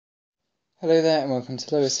Hello there and welcome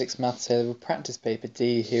to Lower 6 Maths A-Level Practice Paper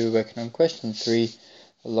D. Here we're working on question 3,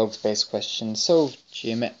 a logs based question. Solve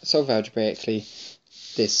algebraically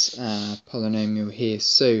this polynomial here.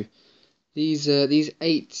 So these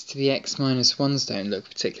 8 to the x minus 1s don't look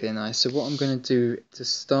particularly nice. So what I'm going to do to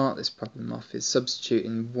start this problem off is substitute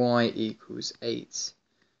in y equals 8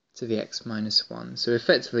 to the x minus 1. So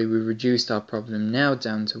effectively we've reduced our problem now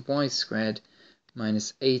down to y squared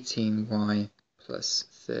minus 18y plus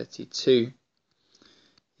 32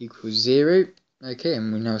 equals 0. Okay,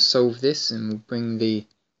 and we now solve this and we'll bring the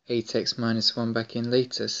 8x minus 1 back in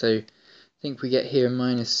later. So I think we get here a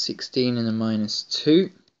minus 16 and a minus 2.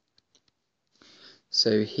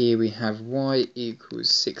 So here we have y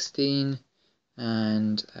equals 16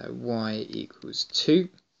 and y equals 2.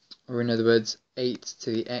 Or in other words, 8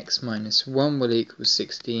 to the x minus 1 will equal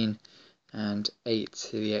 16 and 8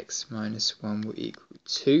 to the x minus 1 will equal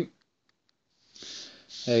 2.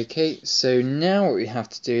 Okay, so now what we have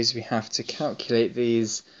to do is we have to calculate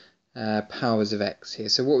these powers of x here.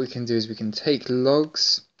 So what we can do is we can take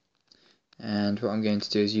logs, and what I'm going to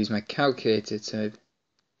do is use my calculator to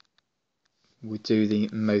do the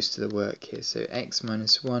most of the work here. So x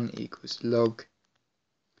minus 1 equals log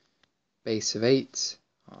base of 8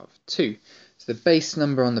 of 2. So the base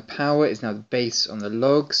number on the power is now the base on the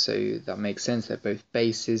log, so that makes sense. They're both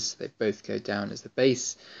bases, they both go down as the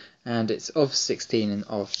base, and it's of 16 and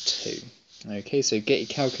of 2. Okay, so get your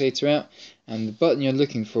calculator out, and the button you're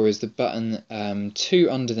looking for is the button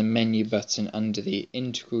 2 under the menu button under the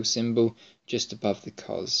integral symbol just above the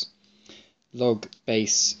cos. Log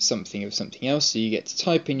base something of something else, so you get to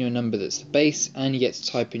type in your number that's the base, and you get to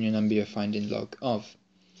type in your number you're finding log of.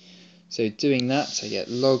 So doing that, I get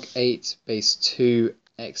log 8 base 2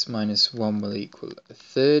 x minus 1 will equal a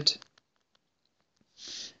third.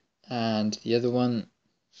 And the other one,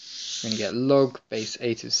 we're going to get log base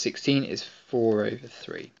 8 of 16 is 4 over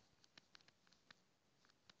 3.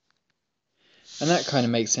 And that kind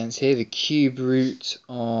of makes sense here. The cube root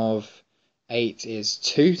of 8 is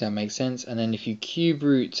 2, that makes sense. And then if you cube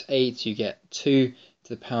root 8, you get 2 to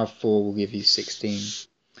the power of 4 will give you 16.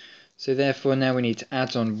 So therefore now we need to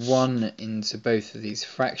add on 1 into both of these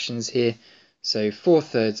fractions here. So 4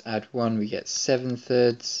 thirds add 1, we get 7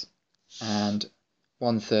 thirds. And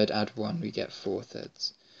 1 third add 1, we get 4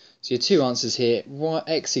 thirds. So your two answers here,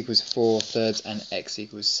 x equals 4 thirds and x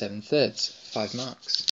equals 7 thirds. 5 marks.